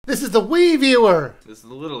This is the Wiiviewer. This is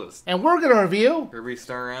the Littlest. And we're going to review Kirby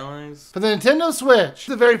Star Allies. for the Nintendo Switch.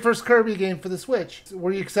 The very first Kirby game for the Switch.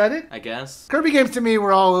 Were you excited? I guess. Kirby games to me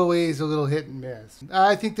were always a little hit and miss.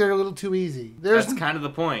 I think they're a little too easy. That's kind of the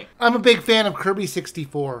point. I'm a big fan of Kirby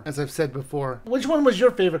 64, as I've said before. Which one was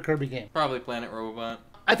your favorite Kirby game? Probably Planet Robot.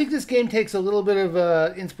 I think this game takes a little bit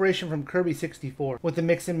of inspiration from Kirby 64 with the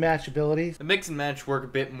mix and match abilities. The mix and match work a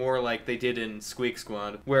bit more like they did in Squeak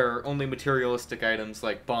Squad, where only materialistic items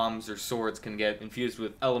like bombs or swords can get infused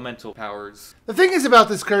with elemental powers. The thing is about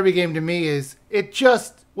this Kirby game to me is it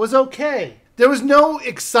just was okay. There was no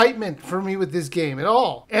excitement for me with this game at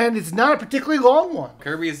all. And it's not a particularly long one.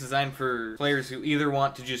 Kirby is designed for players who either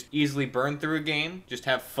want to just easily burn through a game, just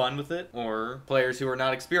have fun with it, or players who are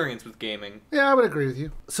not experienced with gaming. Yeah, I would agree with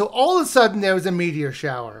you. So all of a sudden there was a meteor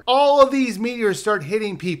shower. All of these meteors start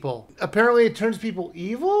hitting people. Apparently it turns people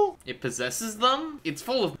evil? It possesses them. It's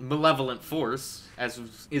full of malevolent force, as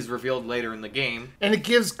is revealed later in the game. And it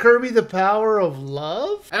gives Kirby the power of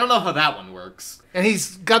love? I don't know how that one works. And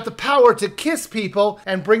he's got the power to kiss people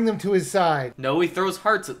and bring them to his side. No, he throws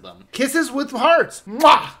hearts at them. Kisses with hearts.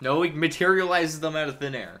 Mwah! No, he materializes them out of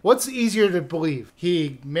thin air. What's easier to believe?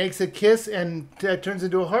 He makes a kiss and that turns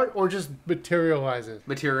into a heart, or just materializes?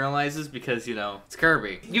 Materializes because, you know, it's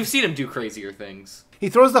Kirby. You've seen him do crazier things. He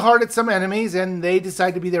throws the heart at some enemies, and they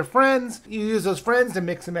decide to be their friends. You use those friends to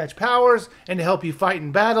mix and match powers and to help you fight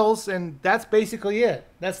in battles, and that's basically it.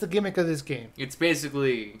 That's the gimmick of this game. It's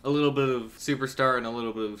basically a little bit of Superstar and a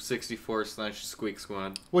little bit of 64/Squeak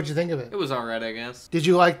Squad. What'd you think of it? It was alright, I guess. Did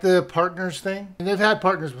you like the partners thing? And they've had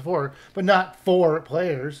partners before, but not 4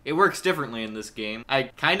 players. It works differently in this game. I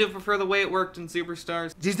kind of prefer the way it worked in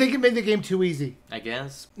Superstars. Do you think it made the game too easy? I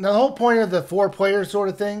guess. Now, the whole point of the 4-player sort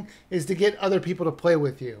of thing is to get other people to play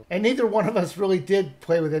with you. And neither one of us really did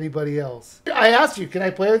play with anybody else. I asked you, can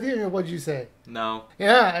I play with you? And what did you say? No.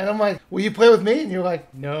 Yeah, and I'm like, will you play with me? And you're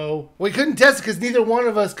like, no. We couldn't test it because neither one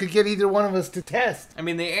of us could get either one of us to test. I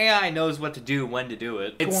mean, the AI knows what to do when to do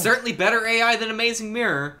it. It's certainly better AI than Amazing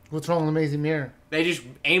Mirror. What's wrong with Amazing Mirror? They just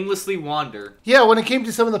aimlessly wander. Yeah, when it came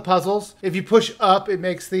to some of the puzzles, if you push up, it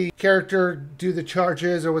makes the character do the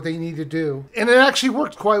charges or what they need to do. And it actually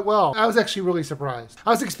worked quite well. I was actually really surprised. I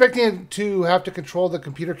was expecting it to have to control the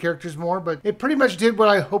computer characters more, but it pretty much did what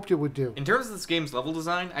I hoped it would do. In terms of this game's level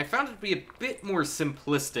design, I found it to be a bit more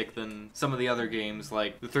simplistic than some of the other games,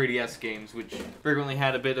 like the 3DS games, which frequently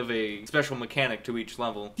had a bit of a special mechanic to each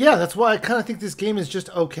level. Yeah, that's why I kind of think this game is just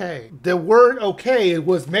okay. The word okay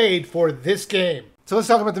was made for this game. So let's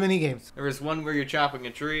talk about the mini games. There was one where you're chopping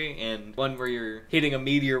a tree, and one where you're hitting a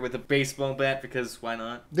meteor with a baseball bat, because why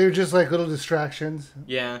not? They're just like little distractions.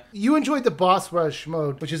 Yeah. You enjoyed the boss rush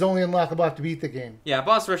mode, which is only unlockable after beat the game. Yeah,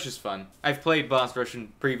 boss rush is fun. I've played boss rush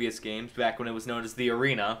in previous games, back when it was known as the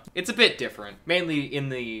arena. It's a bit different, mainly in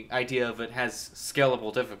the idea of it has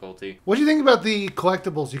scalable difficulty. What do you think about the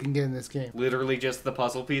collectibles you can get in this game? Literally just the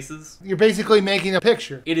puzzle pieces. You're basically making a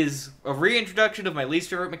picture. It is a reintroduction of my least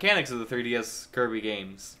favorite mechanics of the 3DS Kirby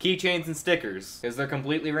games. Keychains and stickers, because they're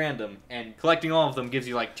completely random, and collecting all of them gives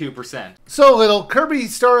you like 2%. So little, Kirby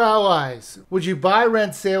Star Allies. Would you buy,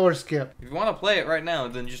 rent, sale, or skip? If you want to play it right now,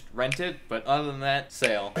 then just rent it, but other than that,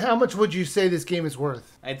 sale. How much would you say this game is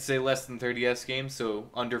worth? I'd say less than 3DS games, so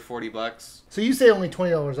under 40 bucks. So you say only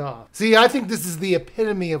 $20 off. See, I think this is the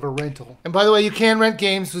epitome of a rental. And by the way, you can rent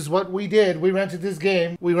games. This is what we did. We rented this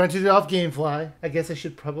game. We rented it off GameFly. I guess I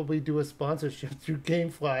should probably do a sponsorship through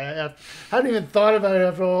GameFly. I hadn't even thought about it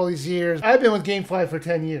after all these years. I've been with GameFly for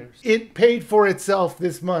 10 years. It paid for itself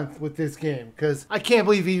this month with this game because I can't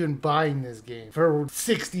believe even buying this game for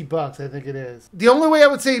 60 bucks, I think it is. The only way I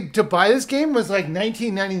would say to buy this game was like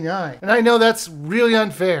 $19.99. And I know that's really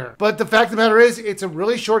unfair. But the fact of the matter is, it's a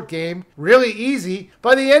really short game, really easy.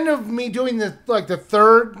 By the end of me doing the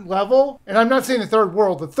 3rd level, and I'm not saying the 3rd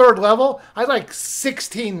world, the 3rd level, I had like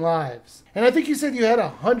 16 lives. And I think you said you had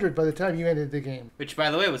 100 by the time you ended the game. Which, by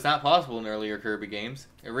the way, was not possible in earlier Kirby games.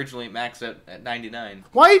 Originally maxed out at 99.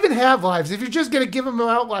 Why even have lives if you're just going to give them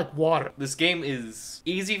out like water? This game is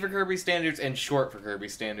easy for Kirby standards and short for Kirby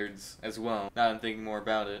standards as well, now I'm thinking more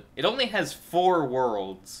about it. It only has 4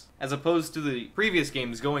 worlds, as opposed to the previous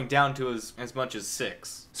games going down to as much as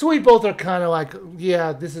 6. So we both are kind of like,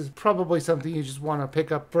 yeah, this is probably something you just want to pick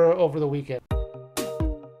up for over the weekend.